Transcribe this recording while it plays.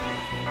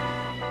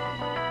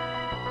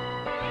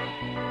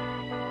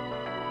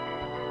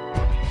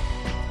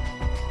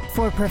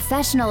For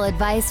professional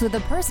advice with a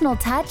personal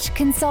touch,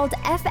 consult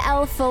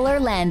FL Fuller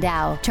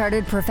Landau,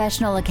 Chartered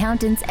Professional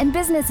Accountants and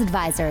Business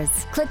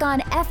Advisors. Click on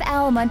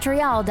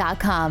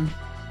flmontreal.com.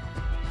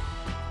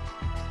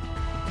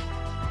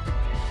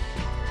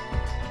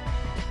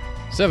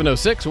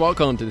 .706,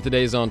 welcome to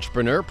today's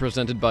Entrepreneur,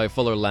 presented by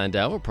Fuller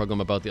Landau, a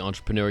program about the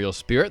entrepreneurial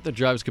spirit that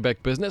drives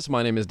Quebec business.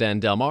 My name is Dan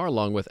Delmar,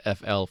 along with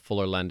FL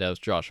Fuller Landau's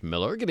Josh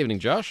Miller. Good evening,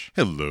 Josh.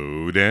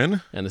 Hello,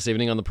 Dan. And this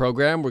evening on the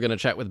program, we're going to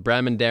chat with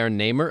Bram and Darren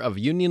Naimer of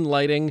Union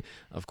Lighting.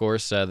 Of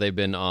course, they've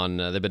been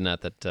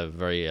at that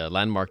very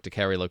landmark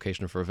Carré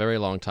location for a very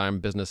long time.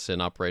 Business in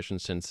operation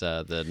since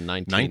the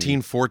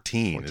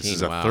 1914. This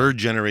is a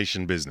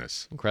third-generation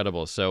business.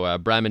 Incredible. So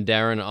Bram and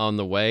Darren on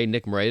the way.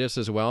 Nick Moraitis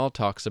as well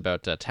talks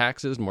about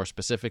taxes, more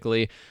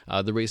specifically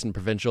the recent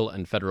provincial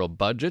and federal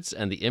budgets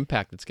and the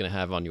impact it's going to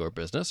have on your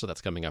business. So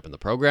that's coming up in the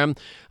program.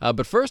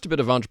 But first, a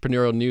bit of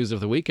entrepreneurial news of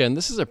the weekend.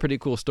 This is a pretty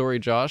cool story,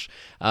 Josh.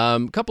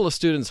 A couple of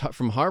students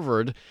from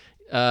Harvard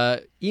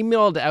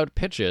emailed out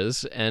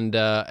pitches and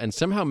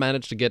somehow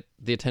managed to get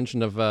the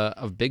attention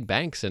of big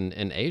banks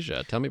in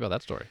Asia. Tell me about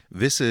that story.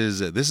 This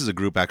is a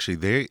group,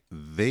 actually.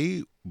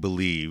 They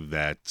believe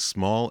that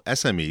small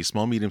SMEs,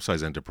 small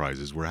medium-sized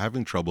enterprises, were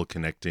having trouble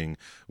connecting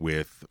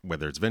with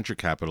whether it's venture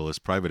capitalists,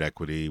 private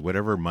equity,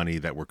 whatever money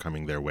that were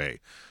coming their way.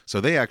 So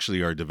they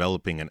actually are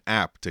developing an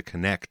app to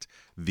connect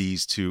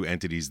these two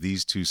entities,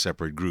 these two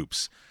separate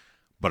groups.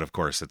 But of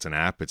course, it's an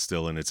app. It's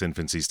still in its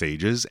infancy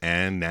stages,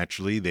 and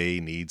naturally, they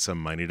need some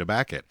money to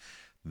back it.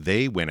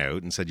 They went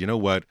out and said, you know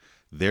what?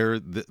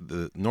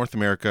 The North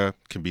America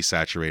can be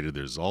saturated.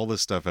 There's all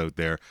this stuff out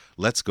there.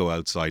 Let's go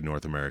outside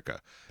North America.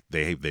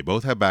 They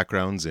both have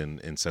backgrounds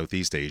in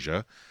Southeast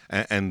Asia,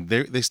 and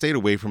they stayed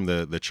away from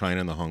the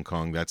China and the Hong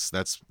Kong. That's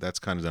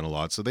kind of done a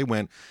lot. So they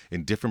went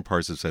in different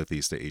parts of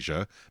Southeast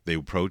Asia. They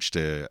approached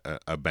a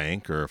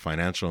bank or a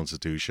financial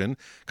institution,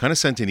 kind of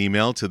sent an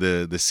email to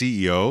the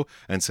CEO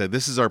and said,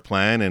 this is our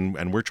plan,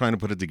 and we're trying to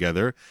put it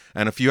together.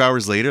 And a few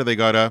hours later, they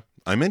got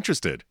I'm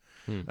interested.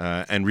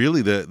 And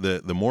really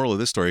the moral of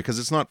this story, because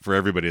it's not for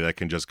everybody that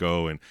can just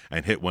go and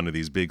hit one of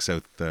these big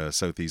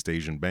Southeast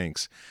Asian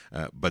banks,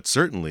 but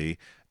certainly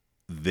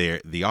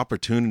the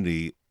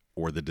opportunity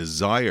or the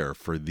desire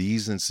for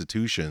these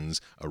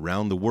institutions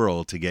around the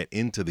world to get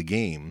into the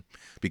game,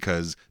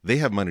 because they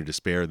have money to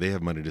spare, they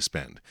have money to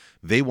spend.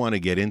 They want to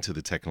get into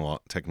the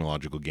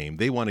technological game.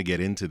 They want to get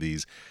into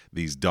these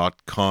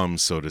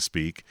 .coms, so to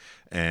speak,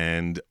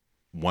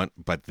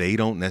 but they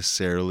don't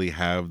necessarily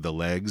have the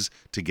legs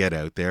to get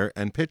out there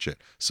and pitch it.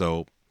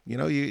 So,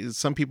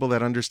 some people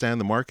that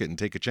understand the market and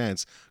take a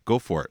chance, go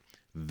for it.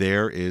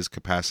 There is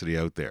capacity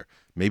out there.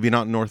 Maybe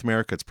not in North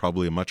America. It's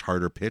probably a much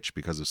harder pitch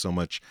because of so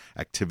much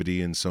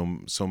activity and so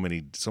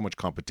much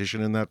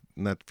competition in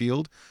that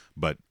field.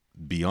 But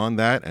beyond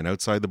that and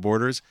outside the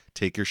borders,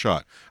 take your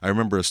shot. I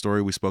remember a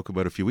story we spoke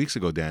about a few weeks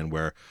ago, Dan,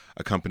 where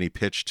a company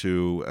pitched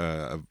to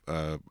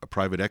a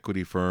private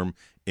equity firm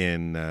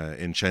in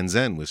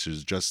Shenzhen, which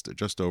is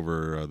just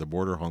over the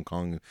border, Hong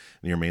Kong,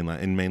 near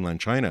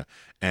mainland China,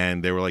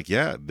 and they were like,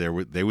 yeah, there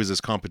was this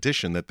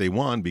competition that they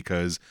won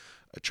because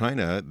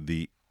China,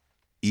 the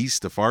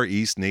far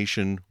east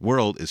nation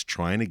world, is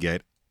trying to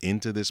get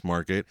into this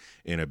market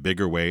in a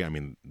bigger way. I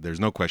mean, there's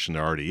no question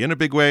they're already in a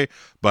big way,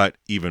 but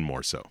even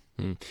more so.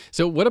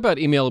 So what about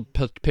email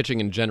pitching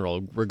in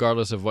general,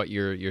 regardless of what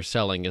you're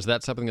selling? Is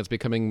that something that's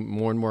becoming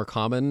more and more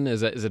common?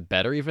 Is it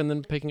better even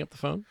than picking up the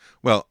phone?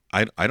 Well,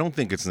 I don't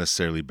think it's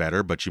necessarily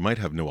better, but you might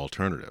have no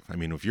alternative. I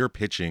mean, if you're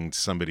pitching to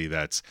somebody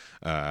that's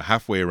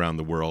halfway around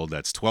the world,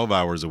 that's 12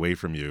 hours away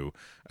from you,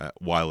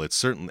 while it's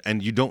certain,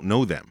 and you don't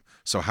know them,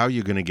 so how are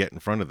you going to get in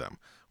front of them?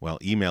 Well,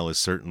 email is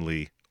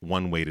certainly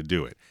one way to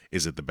do it.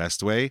 Is it the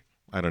best way?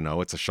 I don't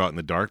know. It's a shot in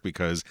the dark,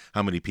 because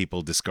how many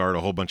people discard a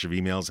whole bunch of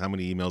emails? How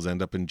many emails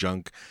end up in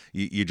junk?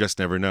 You just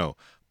never know.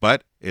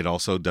 But it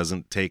also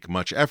doesn't take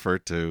much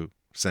effort to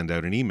send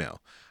out an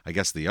email. I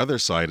guess the other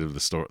side of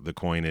the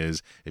coin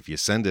is, if you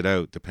send it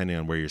out, depending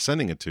on where you're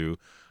sending it to,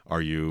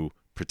 are you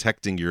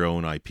protecting your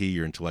own IP,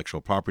 your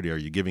intellectual property? Are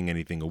you giving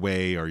anything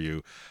away? Are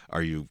you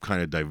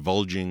kind of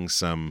divulging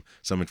some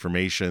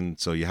information?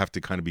 So you have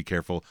to kind of be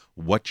careful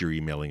what you're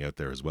emailing out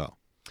there as well.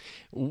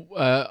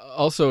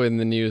 Also in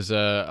the news,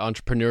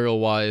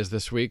 entrepreneurial-wise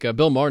this week,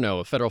 Bill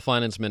Morneau, a federal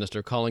finance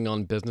minister, calling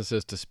on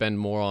businesses to spend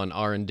more on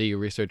R&D,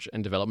 research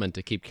and development,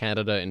 to keep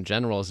Canada in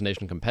general as a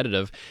nation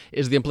competitive.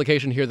 Is the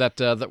implication here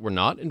that we're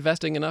not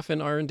investing enough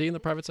in R&D in the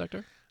private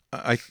sector?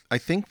 I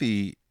think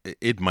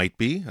it might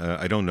be.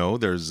 I don't know.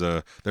 There's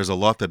a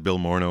lot that Bill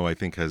Morneau, I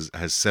think, has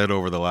said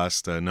over the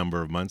last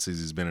number of months as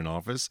he's been in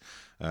office.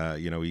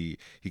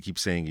 He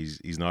keeps saying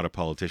he's not a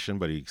politician,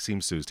 but he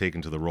seems to have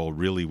taken to the role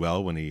really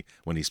well when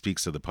he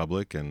speaks to the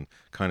public and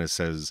kind of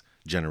says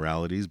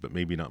generalities, but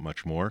maybe not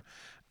much more.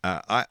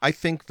 I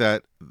think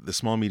that the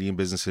small medium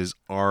businesses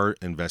are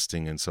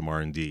investing in some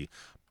R&D,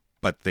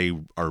 but they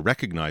are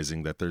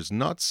recognizing that there's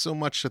not so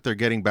much that they're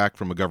getting back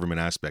from a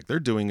government aspect. They're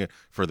doing it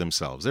for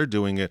themselves. They're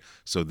doing it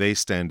so they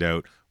stand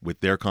out with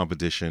their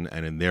competition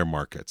and in their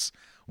markets.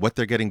 what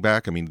they're getting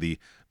back. I mean, the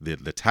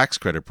tax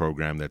credit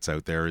program that's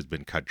out there has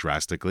been cut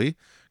drastically.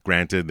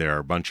 Granted, there are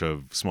a bunch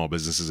of small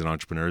businesses and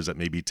entrepreneurs that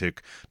maybe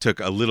took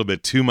a little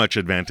bit too much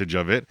advantage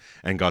of it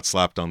and got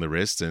slapped on the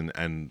wrist,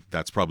 and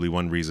that's probably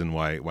one reason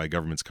why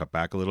governments cut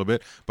back a little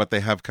bit. But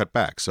they have cut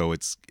back, so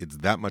it's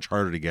that much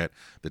harder to get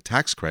the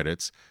tax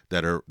credits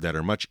that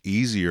are much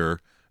easier.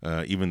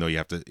 Even though you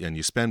have to and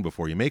you spend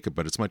before you make it,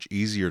 but it's much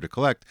easier to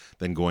collect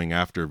than going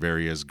after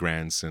various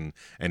grants and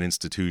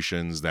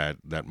institutions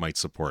that might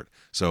support.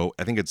 So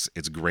I think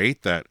it's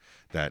great that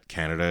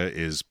Canada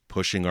is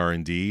pushing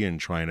R&D and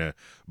trying to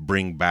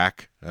bring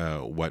back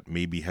what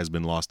maybe has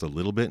been lost a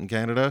little bit in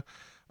Canada.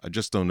 I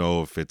just don't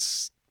know if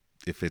it's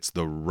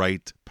the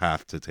right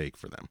path to take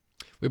for them.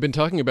 We've been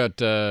talking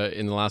about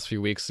in the last few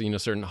weeks,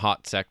 certain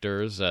hot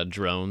sectors,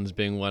 drones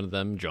being one of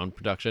them, drone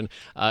production.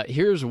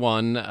 Here's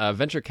one,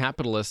 venture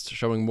capitalists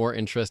showing more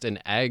interest in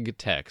ag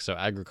tech, so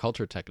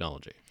agriculture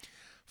technology.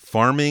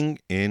 Farming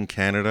in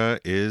Canada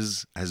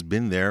has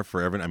been there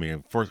forever. I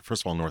mean, first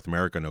of all, North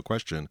America, no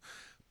question,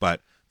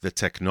 but the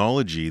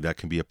technology that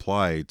can be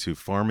applied to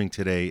farming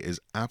today is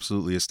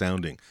absolutely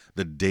astounding.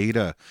 The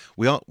data,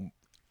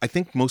 I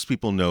think most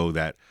people know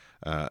that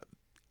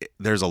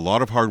there's a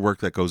lot of hard work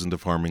that goes into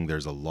farming.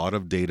 There's a lot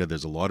of data.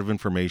 There's a lot of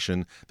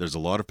information. There's a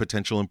lot of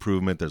potential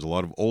improvement. There's a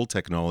lot of old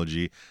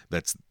technology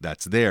that's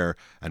there,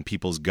 and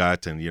people's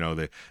gut, and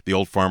the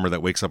old farmer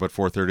that wakes up at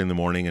 4:30 in the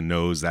morning and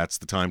knows that's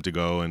the time to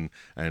go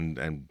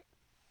and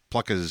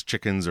pluck his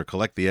chickens or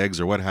collect the eggs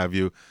or what have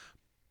you.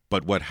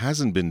 But what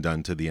hasn't been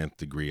done to the nth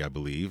degree, I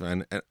believe,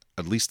 and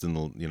at least in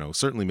the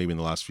certainly maybe in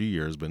the last few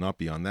years, but not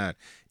beyond that,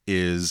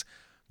 is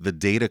the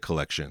data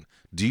collection.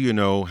 Do you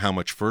know how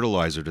much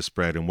fertilizer to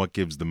spread and what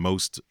gives the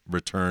most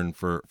return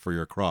for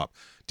your crop?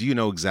 Do you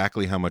know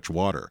exactly how much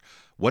water?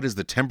 What is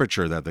the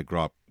temperature that the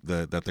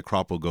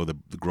crop will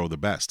grow the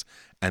best?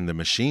 And the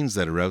machines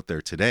that are out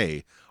there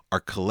today are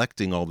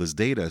collecting all this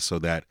data so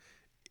that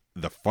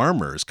the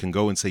farmers can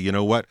go and say, you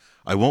know what,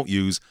 I won't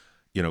use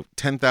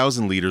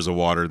 10,000 liters of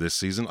water this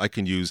season. I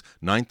can use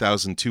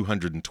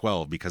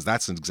 9,212 because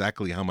that's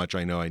exactly how much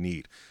I know I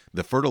need.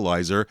 The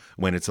fertilizer,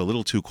 when it's a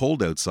little too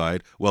cold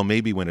outside, well,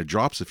 maybe when it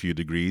drops a few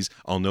degrees,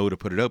 I'll know to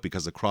put it out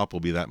because the crop will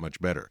be that much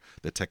better.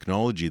 The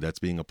technology that's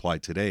being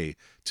applied today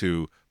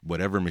to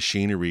whatever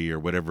machinery or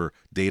whatever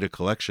data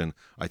collection,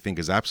 I think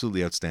is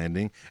absolutely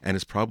outstanding and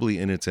is probably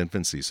in its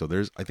infancy. So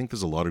I think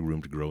there's a lot of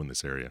room to grow in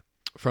this area.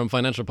 From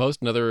Financial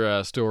Post,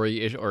 another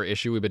story or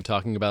issue we've been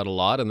talking about a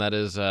lot, and that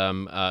is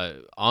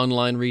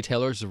online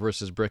retailers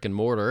versus brick and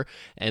mortar.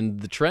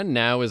 And the trend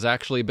now is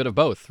actually a bit of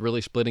both,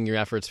 really splitting your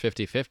efforts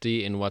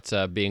 50-50 in what's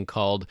being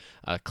called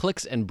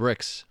clicks and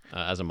bricks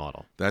as a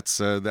model. That's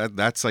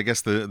I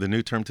guess the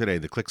new term today,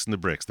 the clicks and the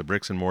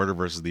bricks and mortar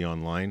versus the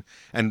online.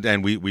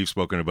 And we've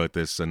spoken about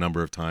this a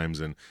number of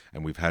times, and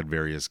we've had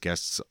various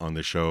guests on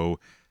the show.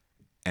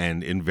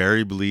 And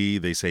invariably,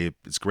 they say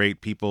it's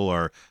great. People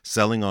are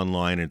selling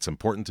online. And it's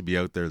important to be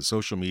out there. The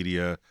social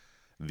media,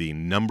 the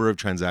number of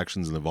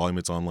transactions and the volume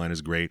it's online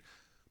is great.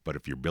 But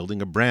if you're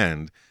building a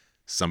brand,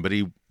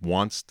 somebody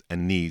wants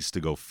and needs to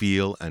go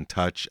feel and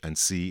touch and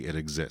see it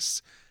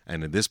exists.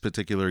 And in this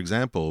particular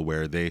example,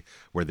 where they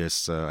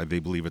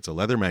believe it's a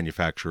leather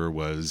manufacturer,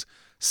 was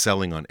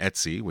selling on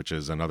Etsy, which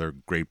is another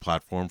great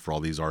platform for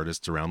all these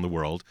artists around the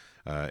world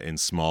in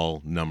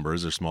small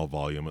numbers or small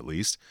volume at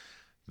least.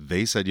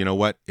 They said, you know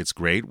what, it's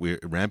great, we're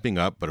ramping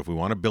up, but if we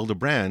want to build a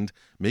brand,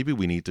 maybe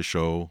we need to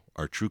show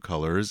our true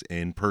colors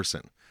in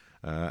person.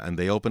 And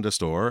they opened a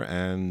store,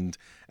 and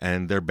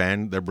their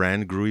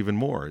brand grew even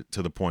more,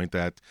 to the point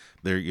that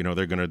they're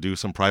going to do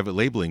some private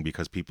labeling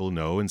because people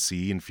know and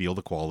see and feel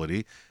the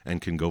quality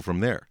and can go from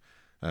there.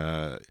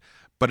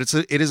 But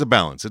it is a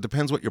balance. It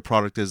depends what your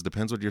product is,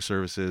 depends what your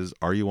service is.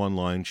 Are you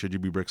online? Should you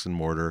be bricks and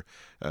mortar?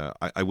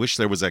 I wish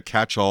there was a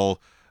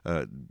catch-all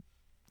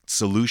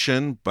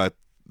solution, but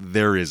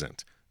there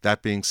isn't.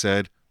 That being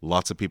said,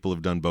 lots of people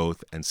have done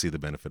both and see the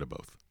benefit of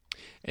both.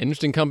 An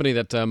interesting company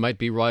that might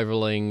be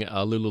rivaling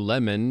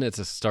Lululemon. It's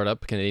a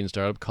Canadian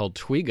startup called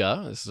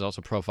Twiga. This is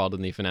also profiled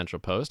in the Financial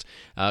Post.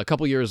 A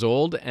couple years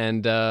old,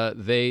 and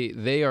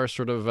they are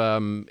sort of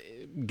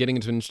getting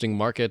into an interesting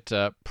market,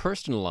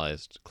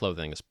 personalized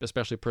clothing,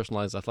 especially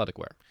personalized athletic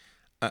wear.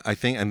 I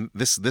think, and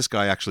this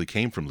guy actually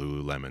came from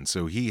Lululemon,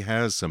 so he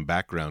has some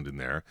background in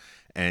there.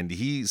 And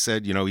he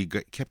said, he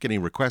kept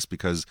getting requests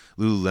because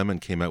Lululemon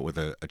came out with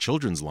a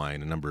children's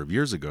line a number of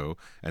years ago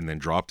and then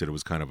dropped it. It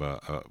was kind of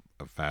a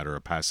fad or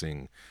a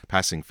passing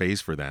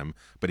phase for them,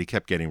 but he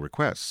kept getting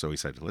requests. So he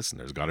said, listen,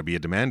 there's got to be a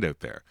demand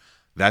out there.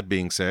 That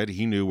being said,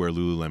 he knew where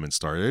Lululemon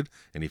started,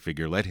 and he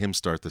figured, let him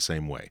start the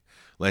same way.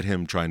 Let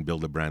him try and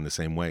build a brand the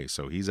same way.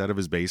 So he's out of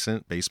his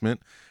basement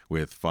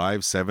with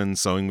 5-7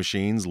 sewing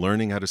machines,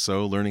 learning how to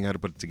sew, learning how to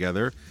put it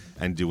together,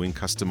 and doing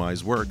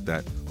customized work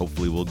that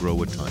hopefully will grow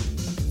with time.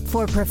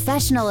 For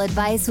professional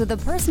advice with a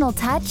personal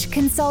touch,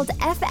 consult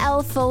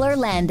FL Fuller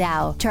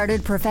Landau,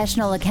 Chartered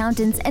Professional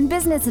Accountants and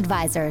Business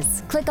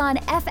Advisors. Click on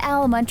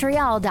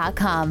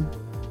flmontreal.com.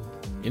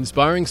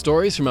 Inspiring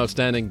stories from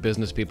outstanding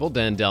business people.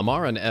 Dan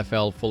Delmar and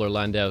FL Fuller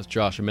Landau's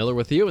Josh Miller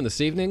with you. And this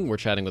evening, we're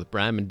chatting with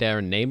Bram and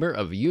Darren Naimer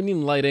of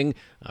Union Lighting.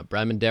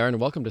 Bram and Darren,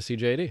 welcome to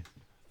CJAD.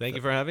 Thank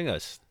you for having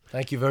us.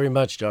 Thank you very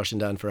much, Josh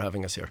and Dan, for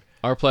having us here.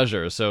 Our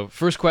pleasure. So,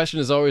 first question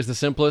is always the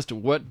simplest.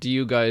 What do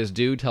you guys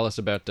do? Tell us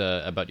about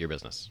your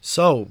business.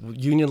 So,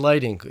 Union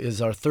Lighting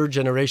is our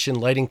third-generation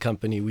lighting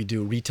company. We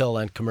do retail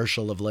and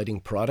commercial of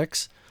lighting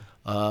products.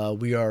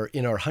 We are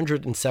in our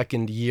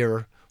 102nd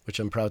year, which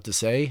I'm proud to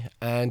say,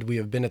 and we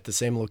have been at the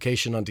same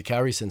location on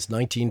Carré since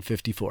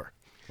 1954.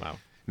 Wow.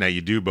 Now, you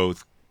do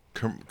both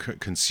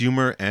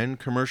consumer and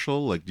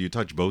commercial? Like, do you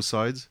touch both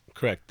sides?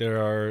 Correct.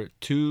 There are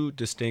two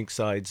distinct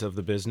sides of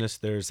the business.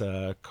 There's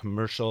a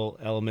commercial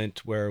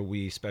element where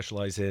we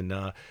specialize in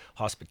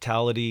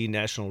hospitality,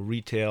 national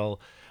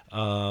retail,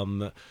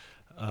 property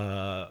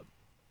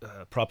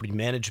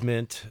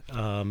management,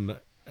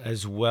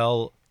 as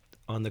well.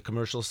 On the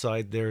commercial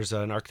side, there's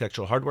an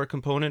architectural hardware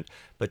component,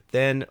 but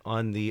then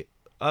on the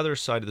other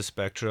side of the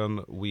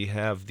spectrum, we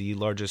have the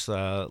largest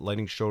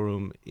lighting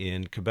showroom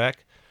in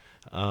Quebec,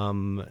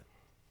 and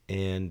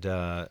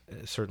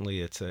certainly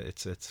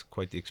it's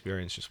quite the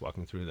experience just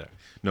walking through there.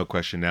 No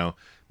question. Now,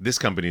 this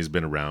company has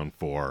been around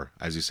for,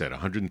 as you said,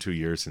 102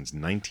 years, since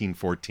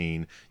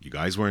 1914. You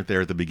guys weren't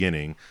there at the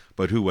beginning,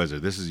 but who was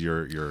it? This is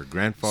your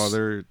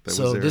grandfather that was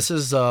there? So this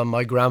is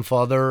my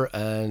grandfather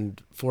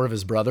and four of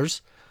his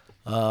brothers.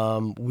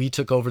 We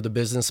took over the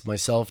business,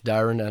 myself,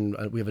 Darren,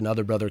 and we have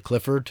another brother,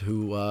 Clifford,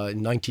 who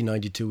in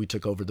 1992 we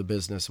took over the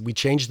business. We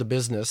changed the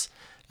business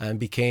and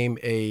we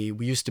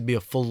used to be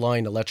a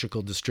full-line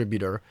electrical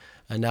distributor,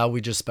 and now we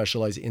just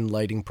specialize in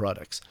lighting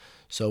products.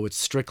 So it's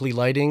strictly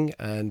lighting,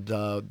 and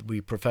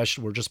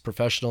we're just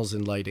professionals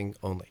in lighting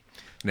only.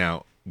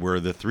 Now,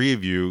 were the three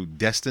of you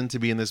destined to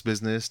be in this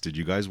business? Did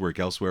you guys work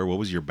elsewhere? What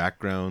was your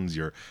backgrounds,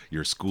 your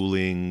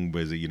schooling?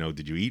 Was it,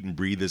 did you eat and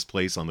breathe this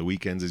place on the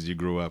weekends as you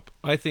grew up?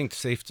 I think it's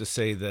safe to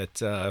say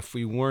that if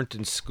we weren't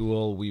in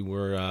school, we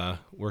were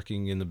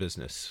working in the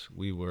business.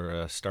 We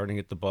were starting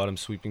at the bottom,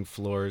 sweeping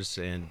floors,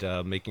 and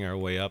making our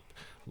way up,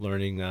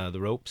 learning the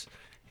ropes.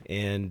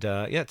 And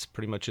it's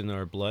pretty much in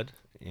our blood,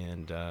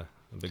 and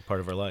a big part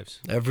of our lives.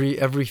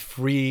 Every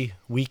free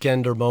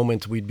weekend or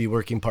moment, we'd be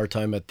working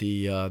part-time at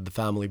the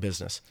family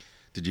business.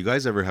 Did you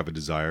guys ever have a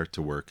desire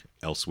to work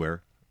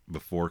elsewhere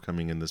before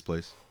coming in this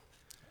place?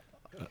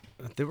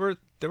 There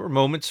were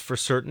moments for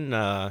certain.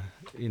 I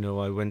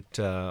went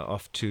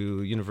off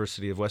to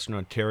University of Western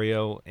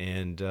Ontario,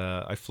 and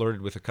I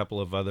flirted with a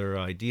couple of other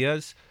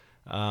ideas,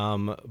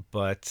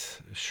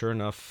 but sure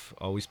enough,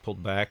 always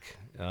pulled back,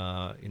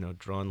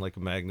 drawn like a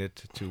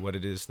magnet to what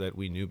it is that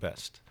we knew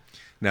best.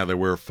 Now, there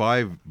were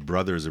 5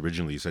 brothers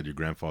originally. You said your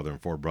grandfather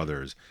and 4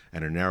 brothers,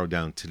 and are narrowed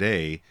down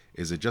today.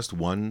 Is it just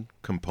one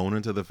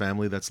component of the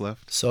family that's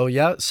left? So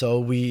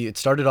it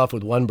started off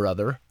with one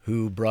brother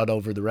who brought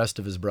over the rest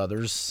of his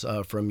brothers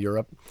from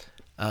Europe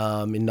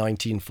in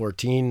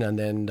 1914, and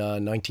then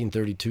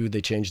 1932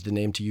 they changed the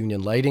name to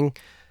Union Lighting.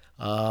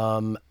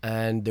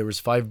 And there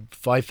was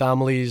five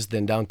families,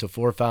 then down to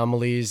 4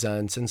 families,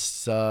 and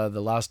since the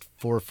last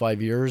 4 or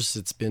 5 years,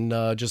 it's been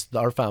just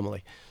our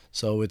family.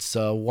 So it's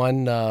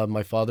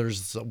my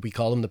father's, we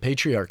call him the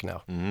patriarch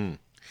now. Mm-hmm.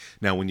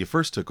 Now, when you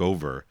first took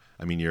over,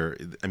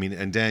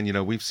 and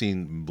Dan, we've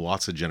seen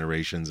lots of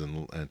generations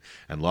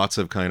and lots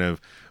of kind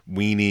of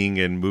weaning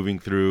and moving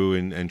through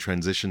and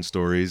transition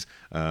stories,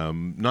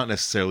 not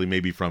necessarily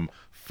maybe from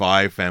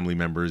 5 family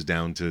members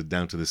down to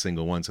the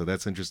single one. So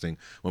that's interesting.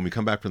 When we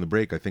come back from the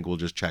break, I think we'll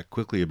just chat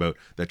quickly about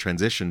that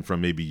transition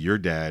from maybe your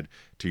dad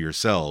to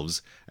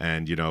yourselves,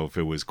 and if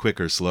it was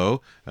quick or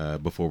slow,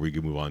 before we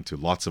can move on to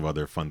lots of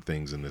other fun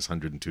things in this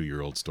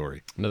 102-year-old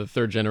story. Another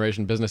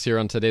third-generation business here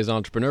on today's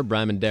Entrepreneur.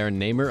 Bram and Darren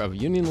Naimer of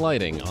Union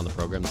Lighting on the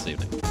program this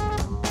evening.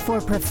 For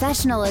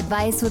professional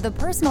advice with a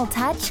personal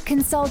touch,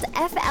 consult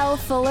FL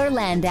Fuller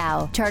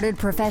Landau, Chartered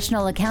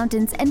Professional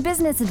Accountants and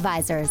Business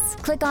Advisors.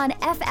 Click on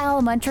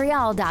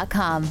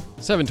flmontreal.com.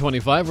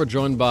 7:25, we're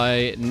joined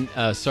by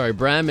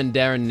Bram and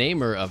Darren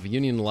Naimer of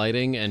Union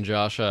Lighting, and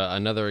Josh,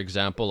 another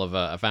example of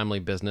a family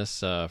business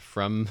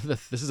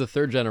this is a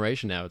third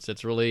generation now.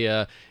 It's really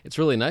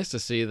nice to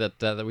see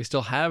that we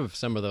still have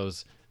some of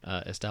those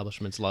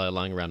establishments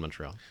lying around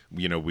Montreal.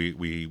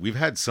 We've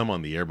had some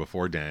on the air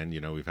before, Dan.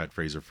 We've had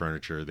Fraser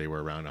Furniture. They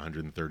were around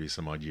 130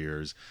 some odd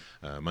years.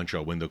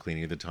 Montreal Window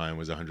Cleaning at the time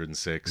was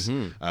 106.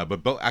 Mm-hmm.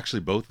 But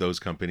both those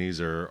companies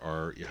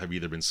have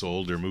either been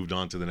sold or moved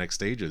on to the next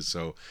stages.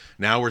 So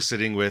now we're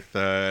sitting with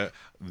the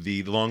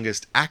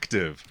longest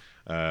active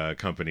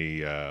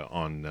company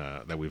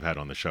that we've had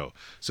on the show.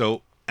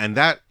 So, and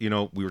that,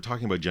 we were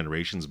talking about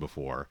generations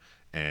before.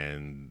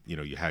 And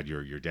you had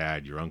your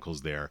dad, your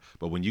uncles there,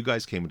 but when you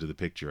guys came into the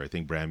picture, I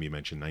think Bram, you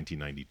mentioned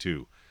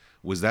 1992.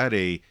 Was that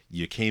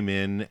you came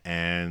in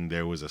and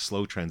there was a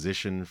slow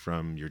transition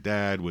from your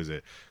dad? Was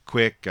it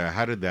quick?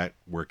 How did that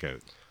work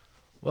out?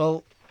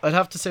 Well, I'd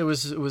have to say it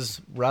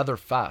was rather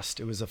fast.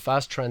 It was a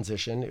fast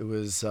transition. It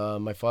was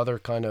my father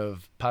kind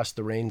of passed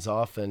the reins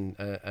off and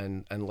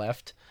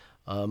left.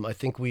 I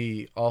think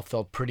we all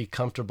felt pretty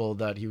comfortable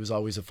that he was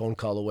always a phone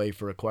call away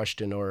for a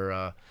question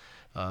or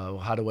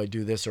how do I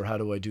do this or how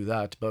do I do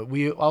that? But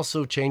we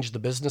also changed the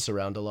business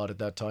around a lot at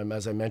that time.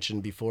 As I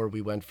mentioned before,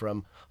 we went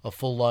from a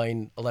full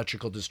line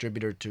electrical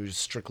distributor to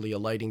strictly a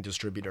lighting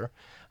distributor,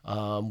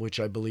 which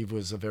I believe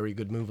was a very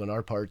good move on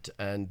our part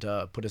and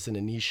put us in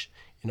a niche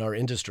in our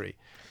industry.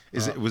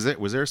 Was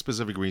there a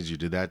specific reason you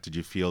did that? Did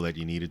you feel that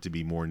you needed to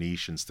be more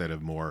niche instead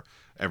of more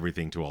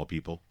everything to all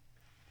people?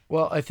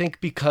 Well, I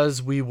think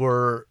because we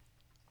no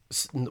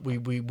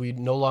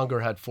longer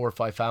had 4 or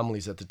 5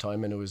 families at the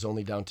time, and it was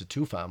only down to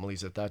 2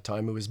 families at that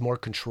time. It was more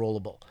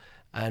controllable,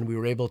 and we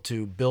were able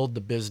to build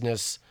the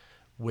business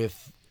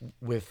with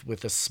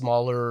a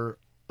smaller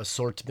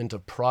assortment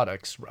of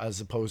products as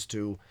opposed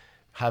to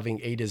having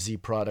A to Z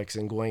products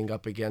and going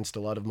up against a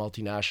lot of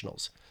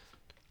multinationals.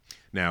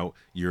 Now,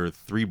 your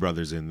 3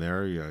 brothers in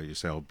there,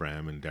 yourself,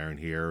 Bram, and Darren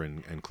here,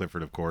 and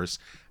Clifford, of course.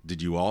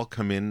 Did you all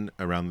come in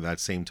around that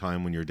same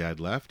time when your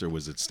dad left, or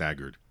was it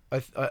staggered?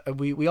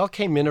 We all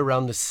came in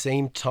around the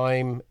same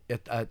time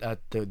at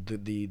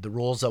the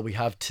roles that we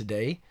have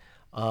today.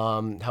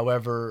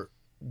 However,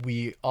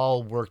 we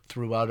all worked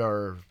throughout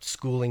our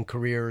schooling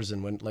careers,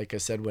 and like I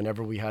said,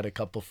 whenever we had a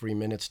couple free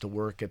minutes to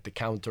work at the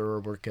counter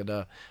or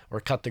or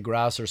cut the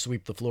grass or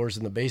sweep the floors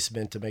in the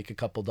basement to make a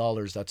couple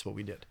dollars, that's what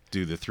we did.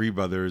 Do the 3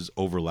 brothers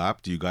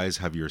overlap? Do you guys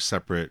have your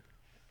separate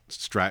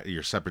strengths,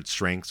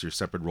 your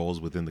separate roles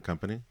within the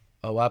company?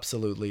 Oh,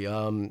 absolutely.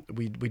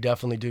 We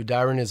definitely do.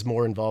 Darren is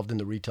more involved in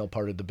the retail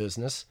part of the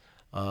business.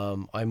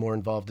 I'm more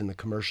involved in the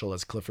commercial,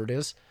 as Clifford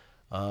is.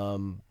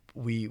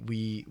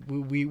 We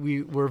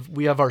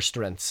have our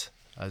strengths,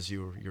 as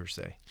you're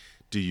saying.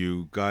 Do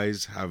you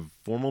guys have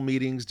formal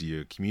meetings? Do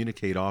you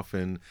communicate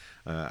often?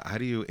 How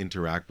do you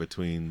interact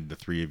between the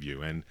 3 of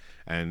you?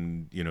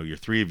 And you're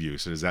 3 of you,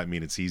 so does that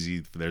mean it's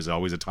easy? There's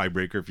always a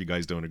tiebreaker if you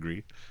guys don't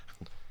agree?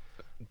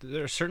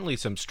 There's certainly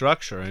some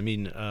structure. I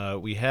mean,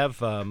 we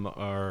have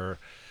our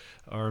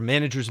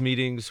managers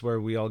meetings where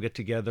we all get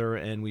together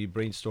and we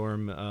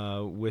brainstorm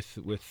with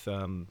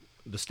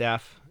the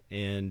staff,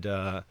 and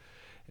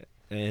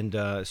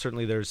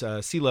certainly there's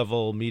a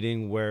C-level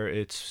meeting where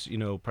it's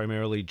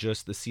primarily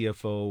just the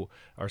CFO,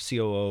 our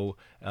COO,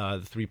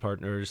 the 3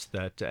 partners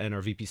and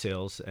our VP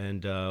sales,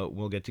 and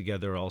we'll get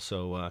together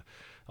also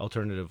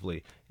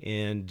alternatively.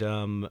 And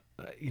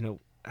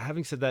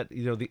having said that,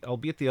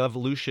 albeit the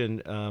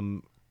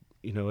evolution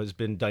has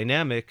been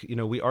dynamic.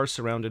 We are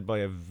surrounded by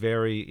a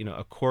very,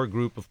 a core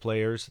group of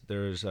players.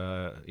 There's,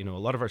 a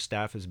lot of our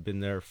staff has been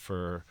there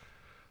for,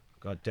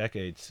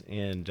 decades,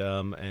 and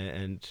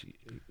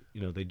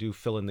they do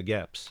fill in the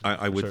gaps.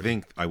 I would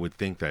think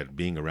that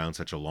being around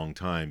such a long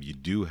time, you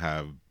do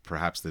have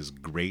perhaps this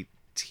great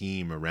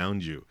team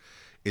around you.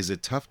 Is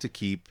it tough to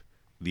keep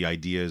the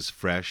ideas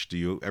fresh? Do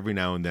you every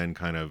now and then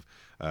kind of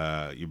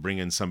you bring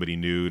in somebody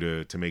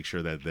new to make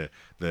sure that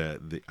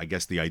the I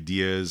guess the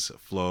ideas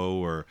flow,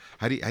 or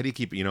how do you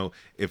keep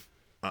if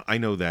I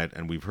know that,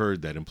 and we've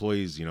heard that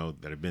employees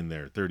that have been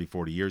there 30,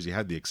 40 years, you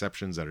had the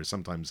exceptions that are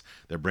sometimes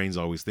their brain's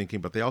always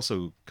thinking, but they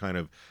also kind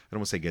of, I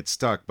don't want to say get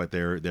stuck, but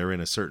they're in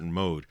a certain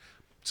mode.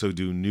 So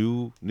do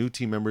new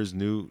team members,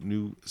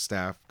 new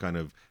staff kind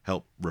of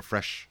help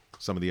refresh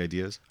some of the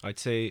ideas? I'd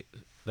say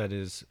that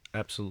is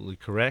absolutely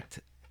correct.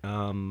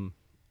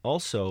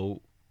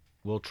 Also,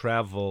 we'll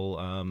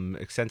travel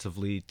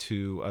extensively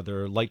to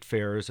other light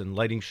fairs and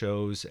lighting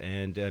shows,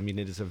 and I mean,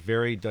 it is a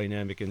very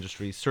dynamic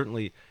industry,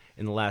 certainly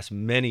in the last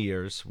many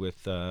years,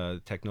 with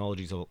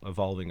technologies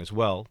evolving as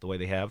well, the way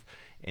they have,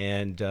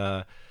 and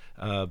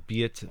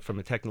be it from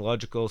a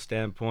technological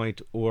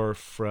standpoint or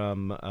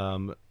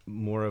from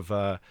more of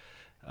a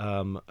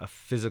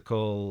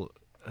physical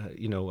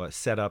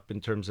setup in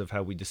terms of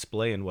how we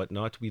display and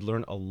whatnot. We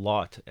learn a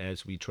lot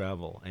as we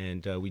travel,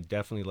 and we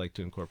definitely like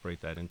to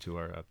incorporate that into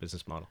our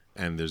business model.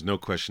 And there's no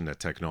question that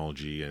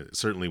technology,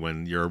 certainly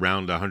when you're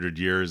around 100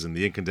 years and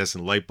the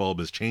incandescent light bulb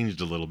has changed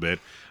a little bit,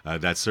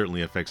 that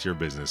certainly affects your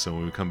business. So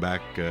when we come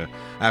back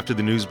after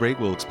the news break,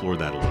 we'll explore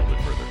that a little bit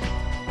further.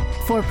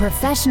 For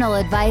professional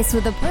advice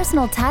with a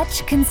personal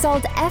touch,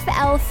 consult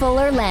FL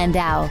Fuller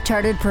Landau,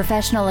 Chartered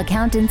Professional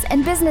Accountants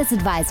and Business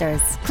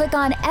Advisors. Click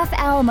on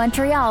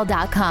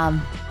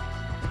flmontreal.com.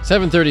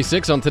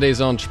 7:36 on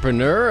today's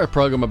Entrepreneur, a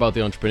program about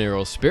the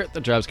entrepreneurial spirit that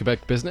drives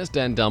Quebec business.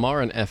 Dan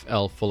Delmar and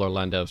FL Fuller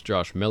Landau's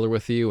Josh Miller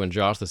with you. And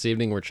Josh, this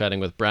evening we're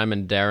chatting with Bram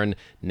and Darren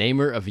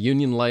Naimer of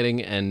Union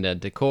Lighting and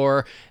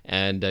Decor.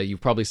 And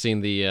you've probably seen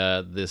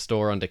the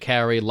store on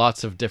Carré,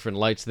 lots of different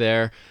lights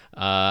there.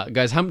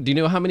 Guys, do you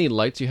know how many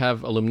lights you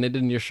have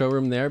illuminated in your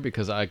showroom there?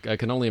 Because I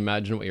can only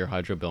imagine what your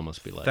hydro bill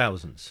must be like.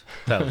 Thousands.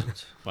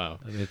 Wow.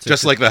 I mean,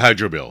 just like the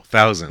hydro bill,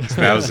 thousands.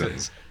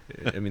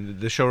 I mean,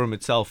 the showroom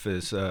itself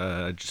is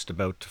just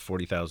about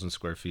 40,000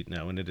 square feet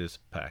now, and it is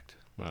packed.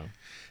 Wow.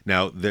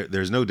 Now,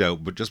 there's no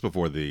doubt, but just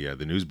before the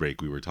news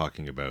break, we were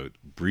talking about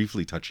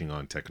briefly touching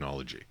on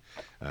technology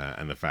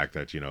and the fact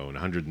that, in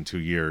 102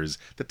 years,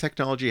 the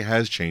technology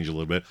has changed a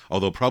little bit,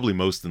 although probably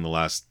most in the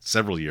last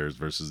several years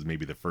versus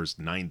maybe the first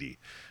 90.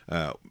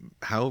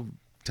 How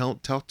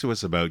talk to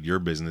us about your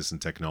business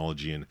and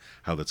technology and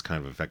how that's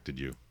kind of affected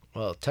you.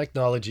 Well,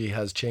 technology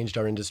has changed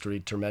our industry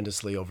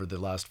tremendously over the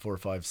last 4,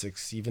 5,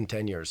 6, even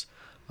 10 years.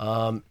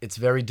 It's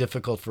very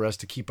difficult for us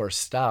to keep our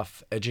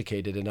staff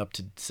educated and up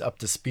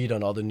to speed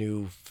on all the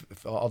new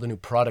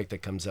product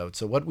that comes out.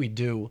 So what we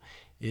do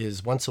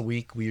is once a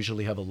week we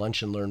usually have a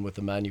lunch and learn with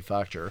the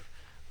manufacturer,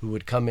 who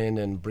would come in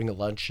and bring a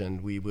lunch,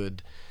 and we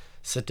would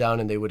sit down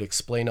and they would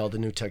explain all the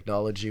new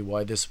technology,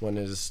 why this one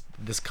is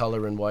this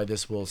color and why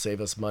this will save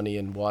us money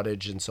and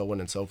wattage and so on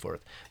and so forth.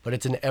 But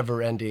it's an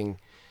ever-ending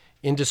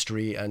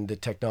industry, and the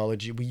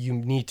technology, you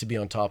need to be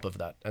on top of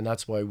that, and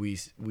that's why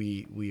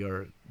we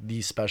are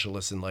the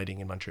specialists in lighting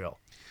in Montreal.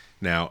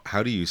 Now,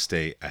 how do you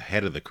stay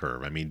ahead of the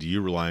curve? I mean, do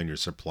you rely on your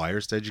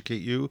suppliers to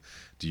educate you?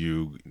 Do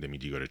you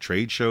go to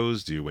trade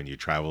shows? Do you, when you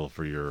travel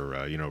for your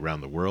around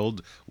the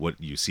world,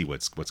 you see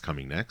what's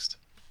coming next?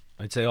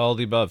 I'd say all of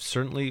the above.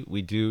 Certainly,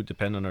 we do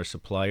depend on our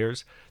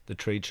suppliers. The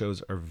trade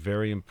shows are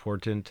very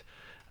important.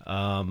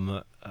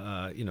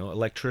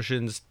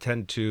 Electricians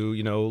tend to,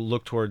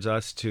 look towards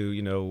us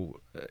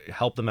to,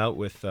 help them out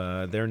with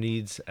their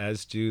needs,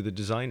 as do the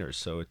designers.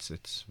 So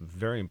it's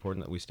very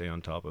important that we stay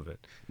on top of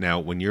it. Now,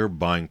 when you're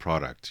buying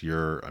product,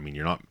 you're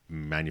not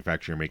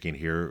manufacturing, making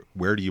here.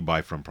 Where do you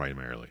buy from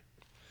primarily?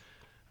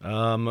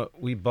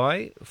 We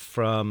buy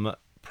from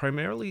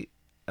primarily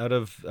out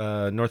of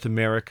North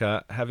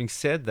America. Having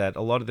said that,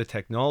 a lot of the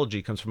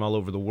technology comes from all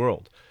over the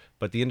world,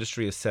 but the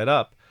industry is set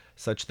up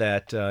such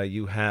that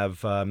you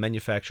have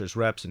manufacturers,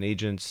 reps, and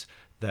agents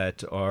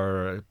that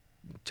are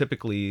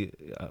typically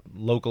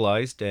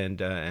localized, and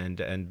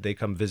they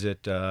come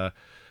visit.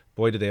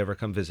 Boy, do they ever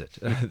come visit!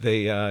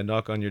 They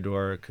knock on your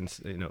door,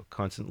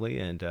 constantly,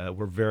 and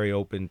we're very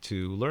open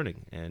to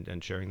learning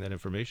and sharing that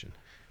information.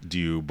 Do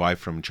you buy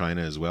from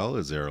China as well?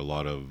 Is there a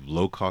lot of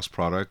low-cost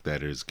product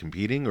that is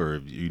competing, or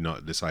have you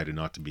decided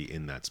not to be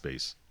in that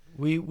space?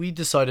 We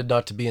decided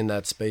not to be in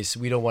that space.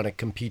 We don't want to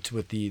compete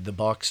with the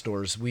box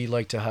stores. We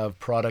like to have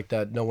product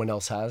that no one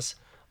else has.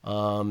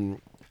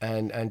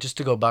 And just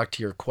to go back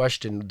to your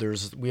question,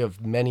 we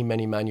have many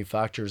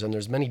manufacturers, and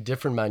there's many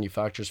different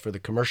manufacturers for the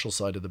commercial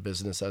side of the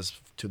business as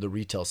to the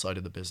retail side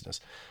of the business.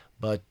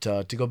 But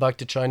to go back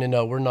to China,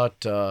 no, we're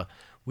not.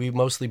 We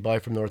mostly buy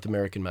from North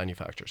American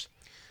manufacturers.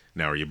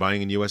 Now, are you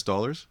buying in U.S.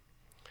 dollars?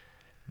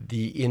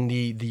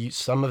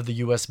 Some of the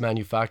U.S.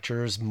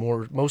 manufacturers,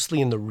 mostly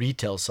in the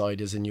retail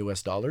side, is in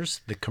U.S. dollars.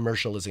 The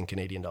commercial is in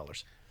Canadian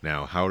dollars.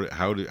 Now, how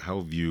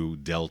have you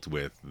dealt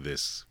with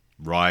this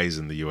rise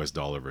in the U.S.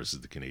 dollar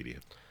versus the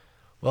Canadian?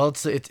 Well,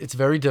 it's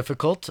very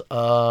difficult.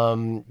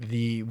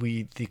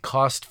 The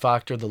cost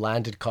factor, the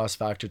landed cost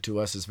factor to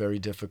us is very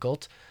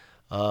difficult.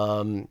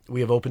 We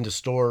have opened a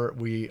store,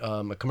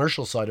 a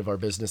commercial side of our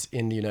business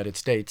in the United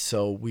States,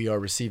 so we are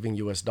receiving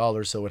U.S.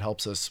 dollars, so it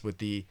helps us with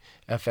the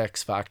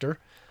FX factor.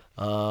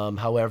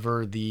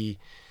 However, the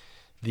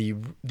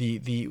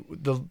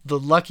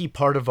lucky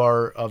part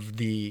of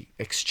the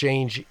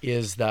exchange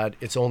is that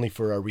it's only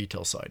for our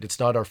retail side. It's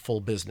not our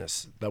full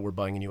business that we're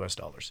buying in U.S.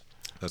 dollars.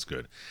 That's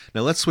good.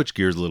 Now let's switch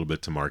gears a little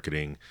bit to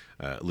marketing,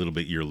 a little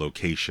bit your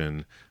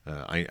location.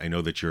 I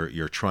know that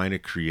you're trying to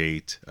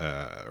create,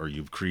 or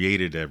you've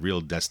created a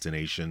real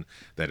destination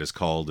that is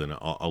called, and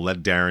I'll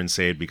let Darren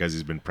say it because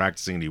he's been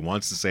practicing and he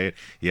wants to say it.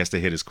 He has to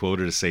hit his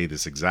quota to say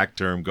this exact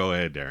term. Go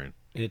ahead, Darren.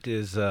 It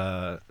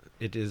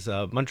is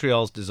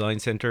Montreal's design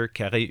center,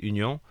 Carré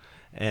Union,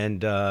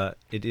 and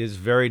it is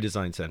very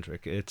design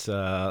centric. It's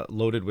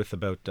loaded with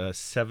about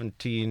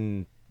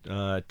 17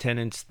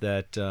 tenants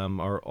that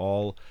are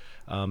all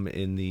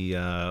in the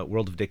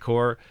world of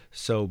decor.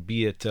 So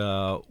be it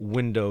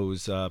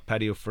windows,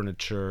 patio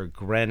furniture,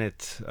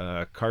 granite,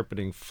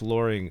 carpeting,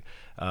 flooring,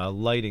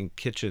 lighting,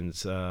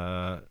 kitchens,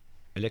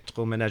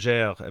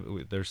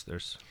 électroménager.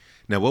 There's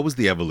Now, what was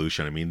the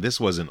evolution? I mean, this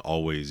wasn't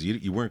always,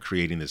 you weren't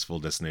creating this full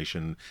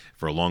destination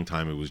for a long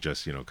time. It was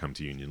just, come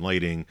to Union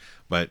Lighting.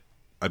 But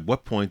at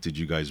what point did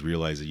you guys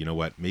realize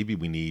that, maybe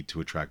we need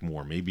to attract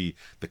more? Maybe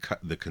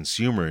the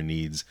consumer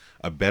needs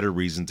a better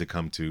reason to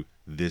come to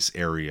this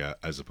area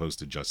as opposed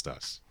to just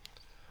us?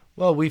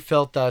 Well, we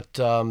felt that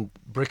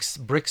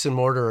bricks and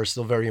mortar are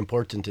still very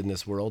important in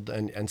this world,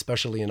 and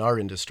especially in our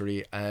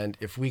industry. And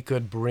if we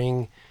could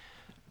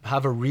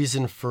have a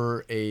reason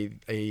for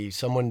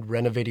someone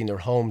renovating their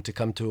home to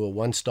come to a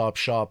one-stop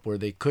shop where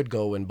they could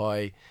go and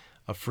buy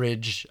a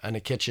fridge and a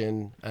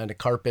kitchen and a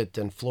carpet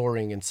and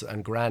flooring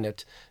and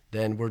granite,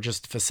 then we're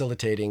just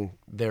facilitating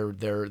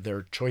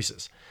their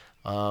choices.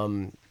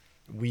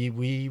 We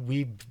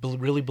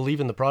really believe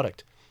in the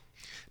product.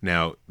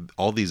 Now,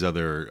 all these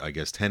other,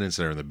 tenants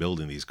that are in the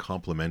building, these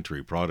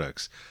complementary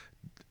products,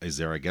 is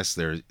there,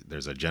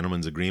 there's a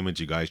gentleman's agreement?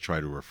 You guys try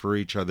to refer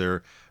each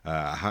other.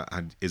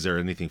 Is there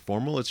anything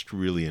formal? It's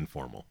really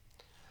informal.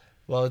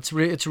 Well, it's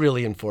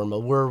really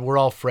informal. We're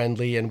all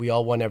friendly, and we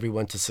all want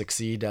everyone to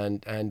succeed.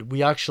 And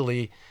we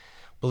actually,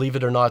 believe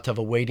it or not, have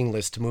a waiting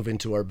list to move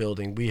into our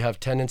building. We have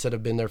tenants that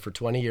have been there for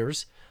 20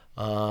 years.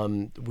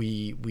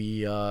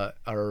 We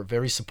are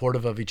very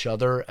supportive of each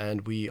other,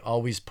 and we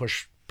always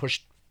push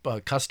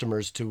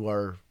customers to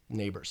our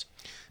neighbors.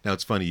 Now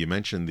it's funny you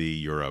mentioned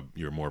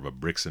you're more of a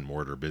bricks and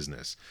mortar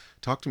business.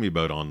 Talk to me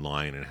about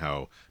online and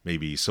how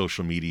maybe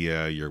social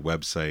media, your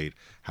website,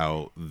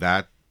 how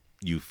that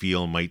you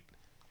feel might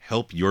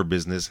help your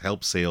business,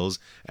 help sales,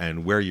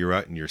 and where you're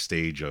at in your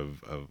stage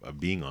of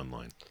being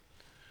online.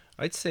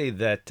 I'd say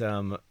that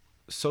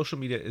social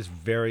media is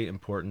very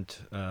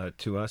important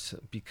to us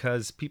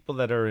because people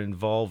that are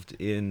involved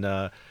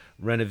in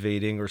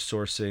renovating or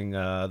sourcing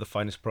the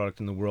finest product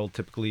in the world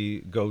typically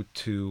go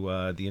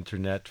to the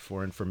internet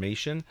for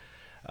information.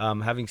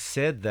 Having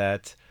said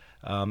that,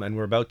 and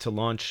we're about to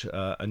launch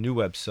a new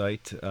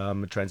website, a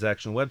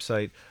transactional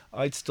website,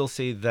 I'd still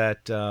say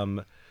that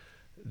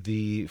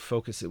the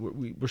focus,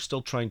 we're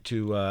still trying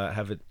to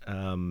have it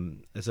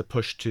as a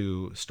push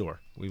to store.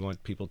 We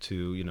want people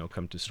to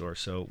come to store.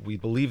 So we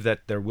believe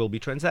that there will be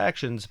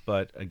transactions,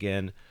 but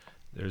again,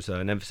 there's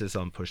an emphasis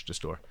on push to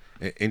store.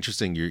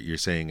 Interesting. You're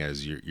saying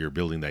as you're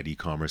building that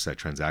e-commerce, that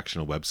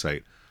transactional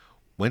website.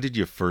 When did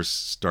you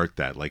first start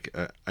that? Like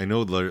I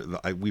know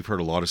we've heard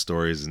a lot of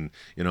stories, and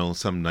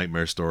some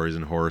nightmare stories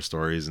and horror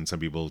stories, and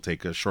some people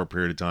take a short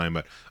period of time,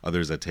 but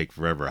others that take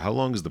forever. How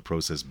long has the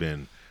process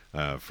been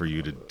for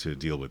you to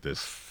deal with this?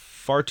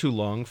 Far too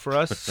long for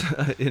us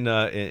in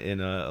a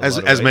as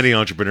lot of ways. Many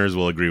entrepreneurs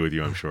will agree with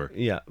you, I'm sure.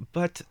 Yeah,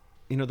 but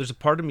there's a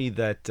part of me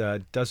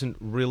that doesn't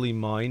really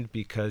mind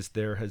because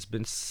there has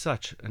been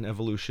such an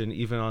evolution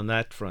even on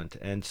that front.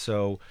 And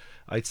so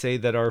I'd say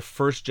that our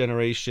first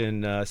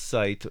generation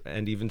site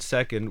and even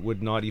second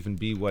would not even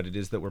be what it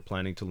is that we're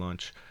planning to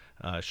launch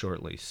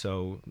shortly.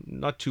 So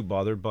not too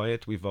bothered by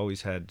it. We've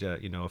always had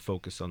a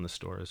focus on the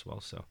store as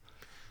well.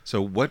 So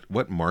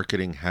what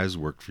marketing has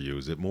worked for you?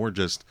 Is it more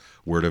just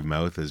word of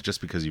mouth? Is just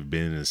because you've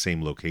been in the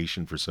same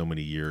location for so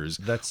many years?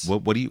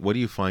 What do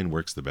you find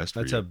works the best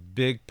for you? That's a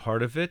big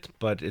part of it,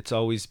 but it's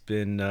always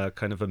been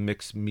kind of a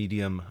mixed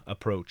medium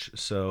approach.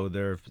 So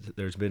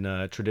there's been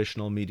a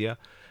traditional media,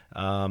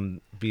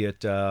 be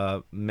it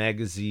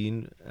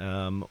magazine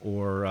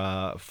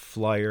or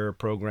flyer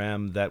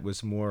program that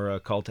was more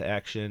call to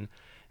action.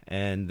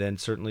 And then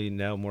certainly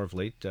now more of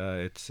late,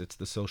 it's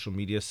the social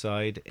media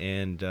side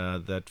and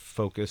that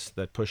focus,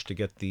 that push to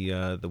get the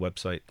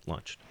website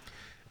launched.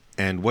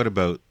 And what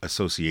about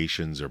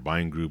associations or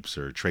buying groups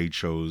or trade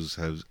shows?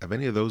 Have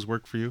any of those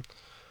worked for you?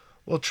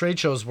 Well, trade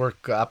shows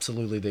work.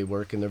 Absolutely, they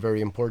work, and they're very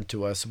important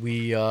to us.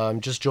 We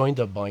just joined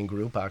a buying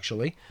group,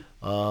 actually,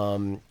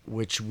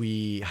 which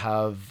we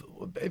have.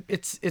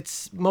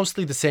 It's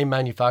mostly the same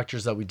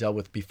manufacturers that we dealt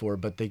with before,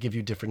 but they give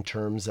you different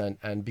terms,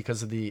 and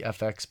because of the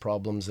FX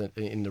problems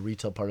in the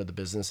retail part of the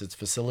business, it's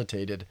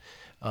facilitated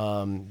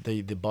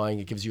the buying.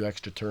 It gives you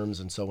extra terms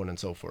and so on and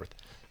so forth.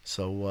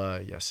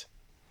 So yes.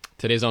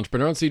 Today's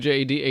entrepreneur on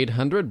CJAD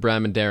 800,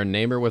 Bram and Darren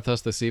Naimer with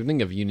us this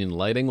evening of Union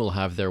Lighting. Will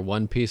have their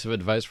one piece of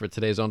advice for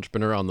today's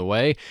entrepreneur on the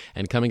way.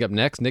 And coming up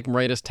next, Nick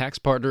Moraitis, tax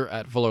partner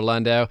at Fuller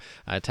Landau,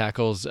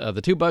 tackles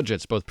the two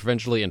budgets, both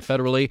provincially and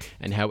federally,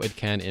 and how it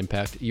can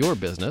impact your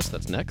business.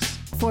 That's next.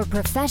 For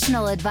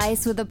professional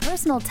advice with a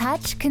personal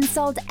touch,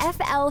 consult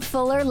FL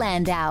Fuller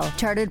Landau,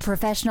 chartered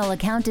professional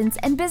accountants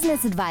and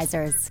business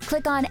advisors.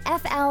 Click on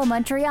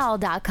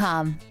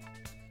flmontreal.com.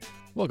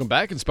 Welcome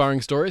back. Inspiring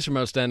stories from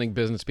outstanding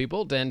business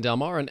people. Dan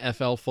Delmar and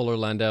FL Fuller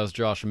Landau's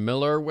Josh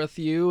Miller with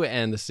you.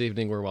 And this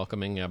evening we're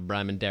welcoming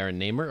Bram and Darren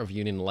Naimer of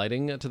Union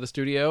Lighting to the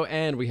studio.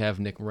 And we have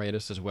Nick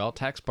Moraitis as well,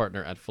 tax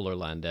partner at Fuller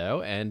Landau.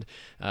 And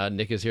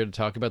Nick is here to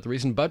talk about the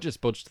recent budgets,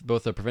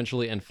 both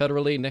provincially and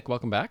federally. Nick,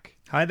 welcome back.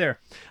 Hi there.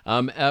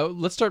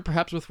 Let's start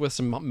perhaps with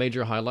some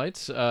major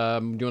highlights. Do you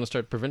want to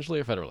start provincially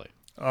or federally?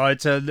 Oh,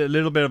 it's a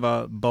little bit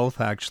of both,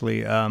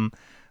 actually.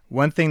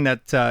 One thing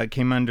that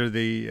came under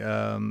the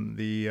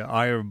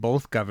ire of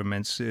both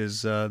governments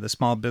is the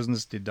small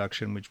business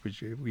deduction, which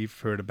we've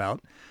heard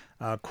about.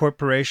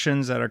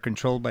 Corporations that are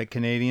controlled by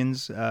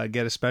Canadians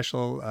get a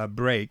special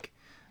break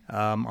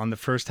on the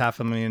first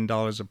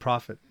 $500,000 of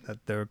profit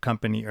that their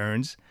company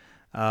earns.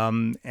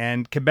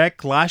 And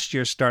Quebec last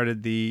year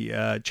started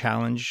the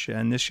challenge,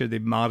 and this year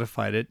they've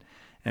modified it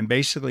and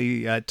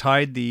basically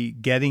tied the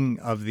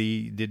getting of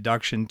the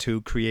deduction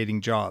to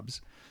creating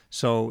jobs.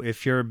 So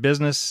if your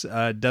business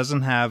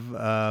doesn't have,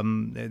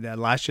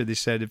 last year they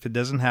said if it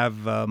doesn't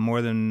have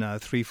more than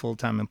 3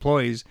 full-time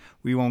employees,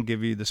 we won't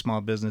give you the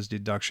small business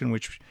deduction,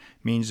 which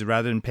means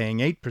rather than paying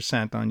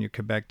 8% on your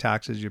Quebec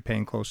taxes, you're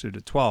paying closer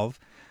to 12%.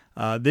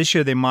 This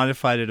year they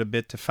modified it a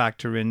bit to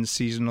factor in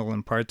seasonal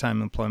and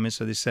part-time employment.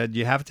 So they said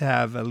you have to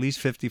have at least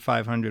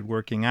 5,500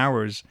 working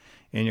hours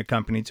in your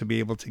company to be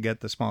able to get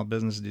the small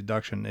business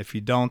deduction. If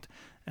you don't,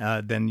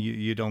 then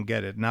you don't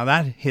get it. Now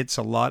that hits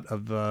a lot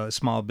of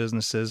small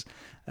businesses.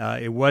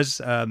 It was,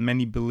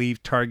 many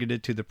believe,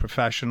 targeted to the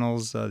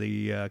professionals,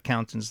 the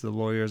accountants, the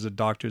lawyers, the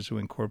doctors who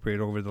incorporate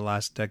over the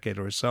last decade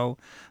or so.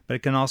 But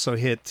it can also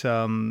hit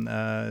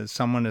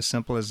someone as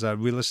simple as a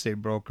real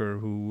estate broker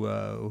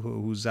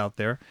who's out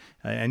there.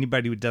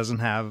 Anybody who doesn't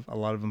have a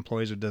lot of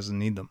employees or doesn't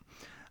need them.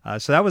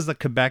 So that was the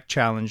Quebec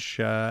challenge,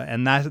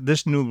 and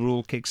this new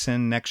rule kicks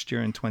in next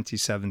year in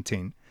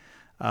 2017.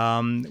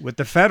 With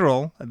the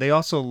federal, they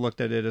also looked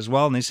at it as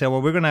well, and they said,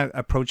 well, we're going to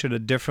approach it a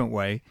different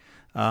way.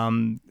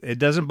 It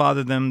doesn't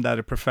bother them that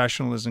a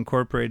professional is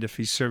incorporated if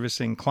he's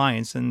servicing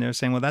clients, and they're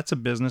saying, well, that's a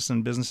business,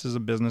 and business is a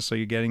business, so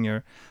you're getting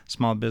your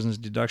small business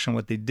deduction.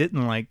 What they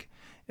didn't like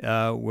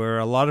where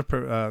a lot of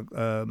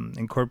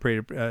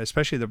incorporated,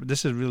 especially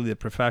this is really the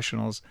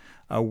professionals,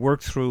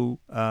 work through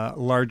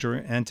larger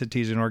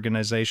entities and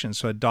organizations.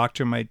 So a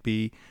doctor might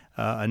be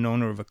an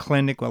owner of a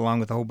clinic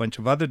along with a whole bunch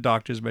of other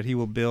doctors, but he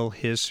will bill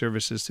his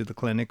services to the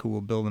clinic, who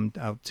will bill them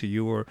out to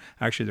you, or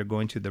actually they're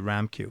going to the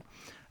RAMQ.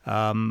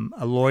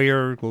 A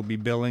lawyer will be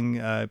billing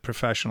a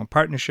professional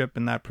partnership,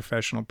 and that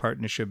professional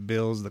partnership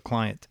bills the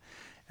client.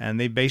 And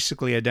they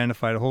basically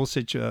identified a whole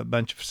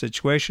bunch of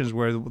situations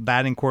where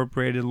that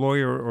incorporated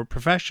lawyer or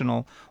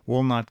professional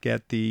will not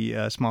get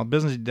the small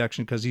business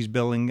deduction because he's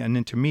billing an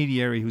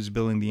intermediary who's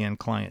billing the end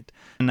client.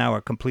 And now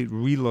a complete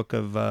relook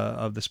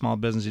of the small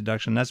business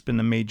deduction. That's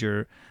been a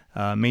major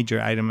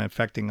item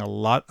affecting a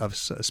lot of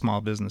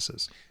small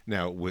businesses.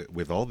 Now,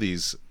 with all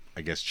these,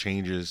 I guess,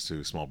 changes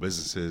to small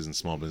businesses and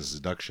small business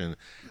deduction,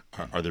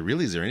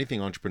 is there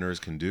anything entrepreneurs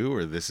can do,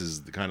 or this is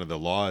kind of the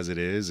law as it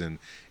is, and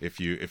if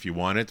you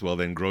want it, well,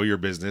 then grow your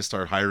business,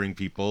 start hiring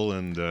people,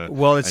 and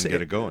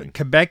get it going?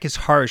 Quebec is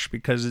harsh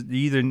because you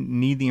either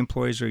need the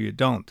employees or you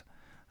don't,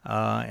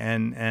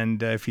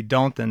 and if you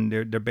don't, then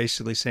they're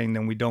basically saying,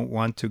 then we don't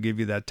want to give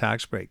you that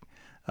tax break.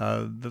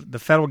 The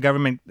federal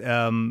government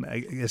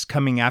is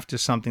coming after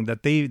something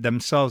that they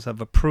themselves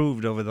have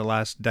approved over the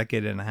last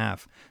decade and a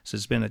half. So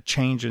it's been a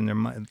change in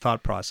their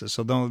thought process.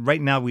 So right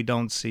now we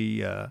don't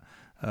see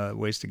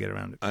ways to get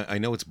around it. I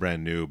know it's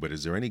brand new, but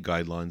is there any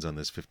guidelines on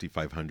this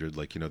 5,500?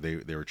 Like,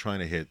 they were trying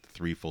to hit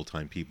 3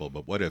 full-time people,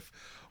 but what if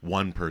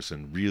one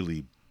person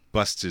really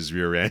busts his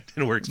rear end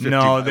and works 50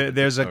 No,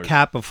 there's a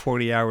cap of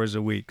 40 hours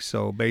a week.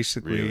 So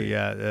basically,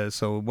 really?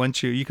 So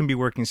once you can be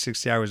working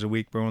 60 hours a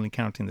week, we're only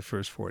counting the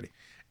first 40.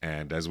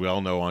 And as we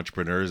all know,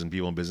 entrepreneurs and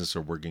people in business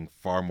are working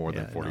far more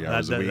than 40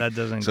 hours a week. That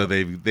doesn't so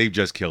go. they've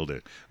just killed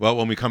it. Well,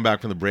 when we come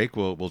back from the break,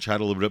 we'll chat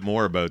a little bit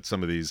more about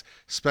some of these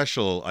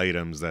special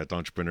items that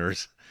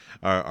entrepreneurs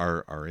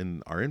are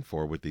in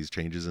for with these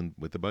changes and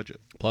with the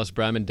budget. Plus,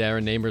 Bram and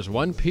Darren Naimer's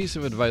one piece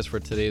of advice for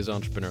today's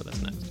entrepreneur.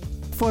 That's next.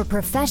 For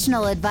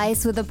professional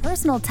advice with a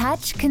personal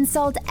touch,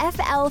 consult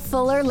FL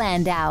Fuller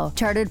Landau,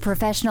 Chartered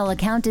Professional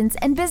Accountants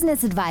and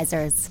Business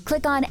Advisors.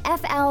 Click on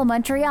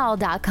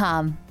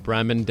flmontreal.com.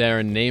 Bram and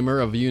Darren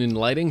Naimer of Union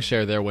Lighting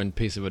share their one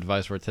piece of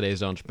advice for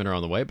today's entrepreneur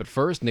on the way. But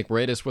first, Nick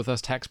Moraitis with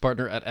us, tax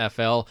partner at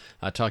FL,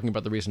 talking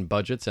about the recent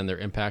budgets and their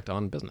impact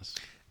on business.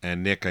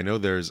 And Nick, I know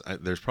there's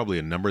probably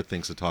a number of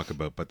things to talk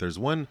about, but there's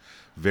one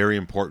very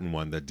important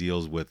one that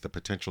deals with the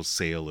potential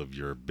sale of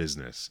your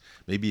business.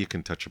 Maybe you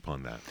can touch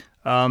upon that.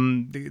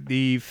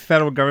 The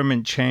federal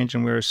government changed,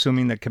 and we're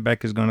assuming that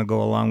Quebec is going to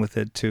go along with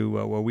it, to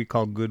what we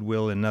call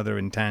goodwill and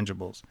other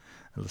intangibles,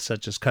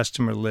 such as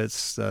customer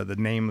lists, the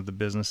name of the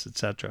business,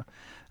 etc.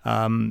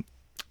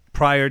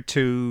 Prior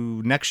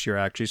to next year,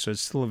 actually, so it's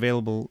still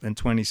available in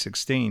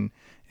 2016.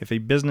 If a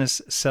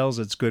business sells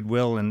its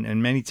goodwill,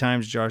 and many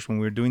times, Josh, when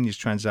we're doing these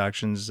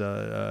transactions,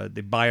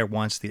 the buyer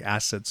wants the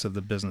assets of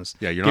the business.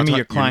 Yeah, give me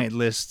your client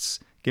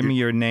lists, give me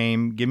your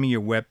name, give me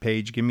your web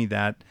page, give me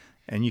that,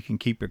 and you can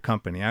keep your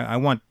company. I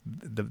want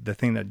the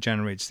thing that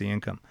generates the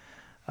income.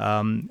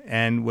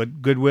 And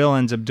what goodwill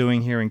ends up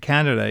doing here in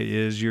Canada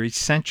is you're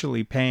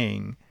essentially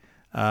paying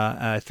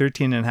a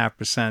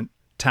 13.5%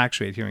 tax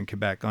rate here in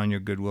Quebec on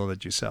your goodwill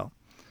that you sell.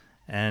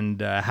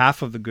 And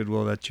half of the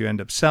goodwill that you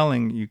end up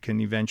selling, you can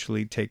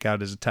eventually take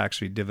out as a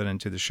tax-free dividend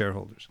to the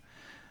shareholders.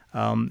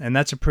 And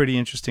that's a pretty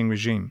interesting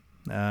regime.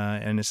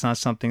 And it's not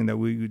something that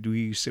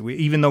we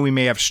even though we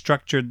may have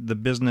structured the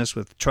business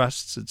with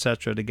trusts,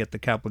 etc., to get the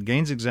capital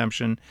gains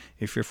exemption,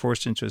 if you're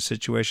forced into a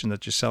situation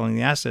that you're selling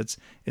the assets,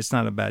 it's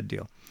not a bad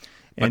deal.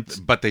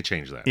 But they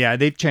changed that. Yeah,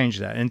 they've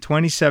changed that. In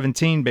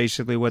 2017,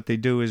 basically what they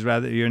do is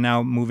you're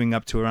now moving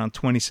up to around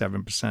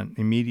 27%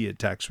 immediate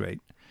tax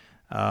rate.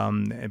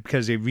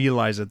 Because they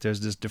realized that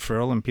there's this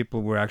deferral, and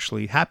people were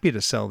actually happy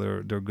to sell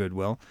their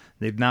goodwill.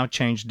 They've now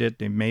changed it.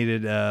 They made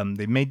it.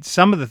 They made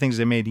some of the things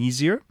they made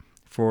easier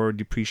for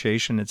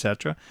depreciation,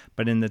 etc.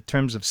 But in the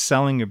terms of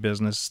selling your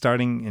business,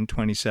 starting in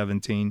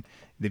 2017,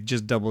 they've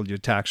just doubled your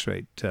tax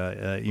rate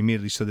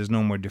immediately, so there's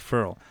no more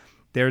deferral.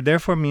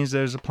 Therefore means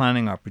there's a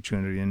planning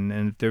opportunity, and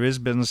if there is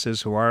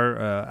businesses who are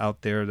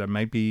out there that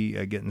might be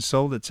getting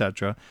sold,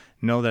 etc.,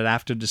 know that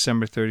after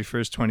December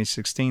 31st,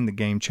 2016, the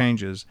game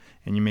changes,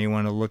 and you may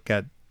want to look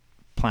at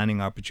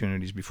planning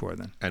opportunities before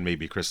then. And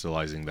maybe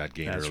crystallizing that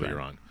gain earlier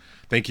right. on.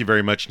 Thank you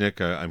very much, Nick.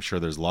 I'm sure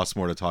there's lots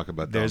more to talk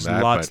about. There's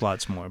that,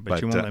 lots more,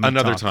 but you won't let me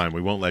another talk. time,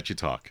 we won't let you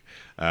talk.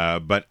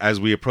 But as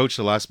we approach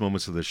the last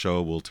moments of the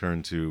show, we'll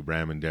turn to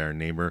Bram and Darren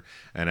Naimer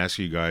and ask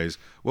you guys,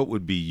 what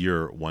would be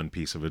your one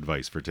piece of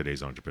advice for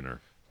today's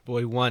entrepreneur?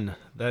 Boy, one.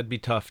 That'd be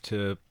tough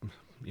to,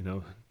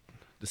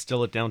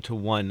 distill it down to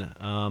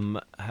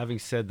one. Having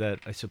said that,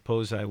 I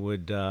suppose I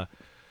would... there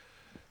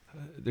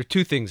are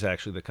two things,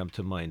 actually, that come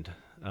to mind.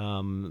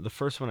 The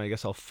first one, I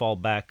guess I'll fall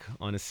back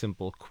on a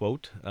simple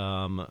quote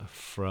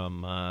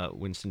from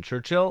Winston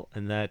Churchill,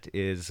 and that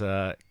is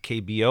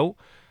KBO,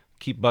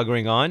 keep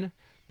buggering on,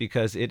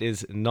 because it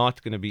is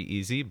not going to be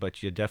easy,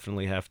 but you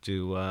definitely have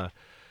to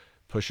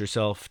push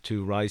yourself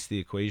to rise to the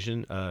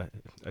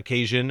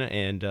occasion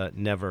and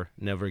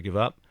never give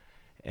up.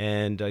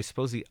 And I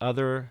suppose the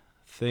other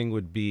thing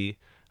would be,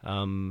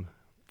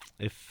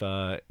 if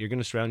you're going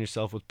to surround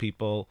yourself with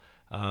people,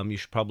 you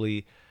should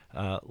probably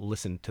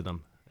listen to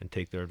them and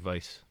take their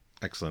advice.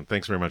 Excellent.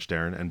 Thanks very much,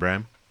 Darren. And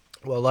Bram?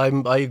 Well,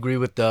 I agree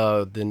with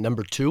the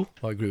number two.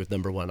 I agree with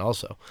number one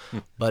also.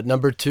 But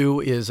number two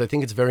is, I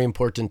think it's very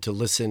important to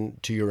listen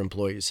to your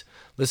employees.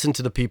 Listen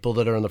to the people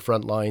that are on the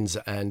front lines,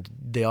 and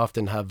they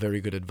often have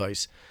very good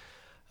advice.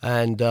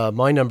 And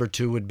my number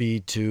two would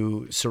be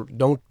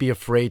don't be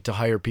afraid to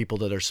hire people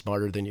that are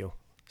smarter than you.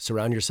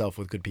 Surround yourself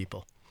with good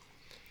people.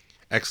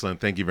 Excellent.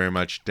 Thank you very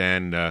much,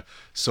 Dan.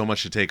 So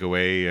much to take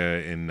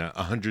away in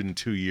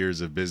 102 years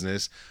of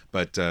business,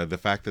 but the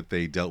fact that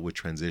they dealt with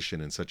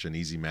transition in such an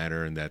easy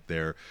manner, and that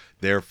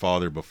their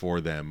father before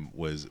them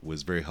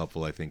was very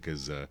helpful, I think,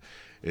 is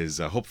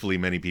hopefully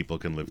many people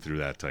can live through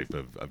that type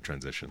of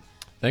transition.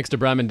 Thanks to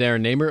Bram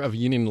Darren Naimer of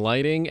Union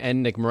Lighting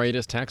and Nick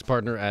Moraitis, tax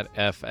partner at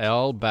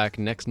FL. Back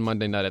next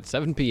Monday night at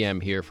 7 p.m.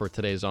 here for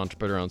today's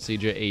Entrepreneur on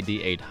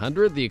CJAD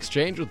 800. The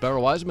Exchange with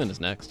Beryl Wiseman is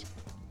next.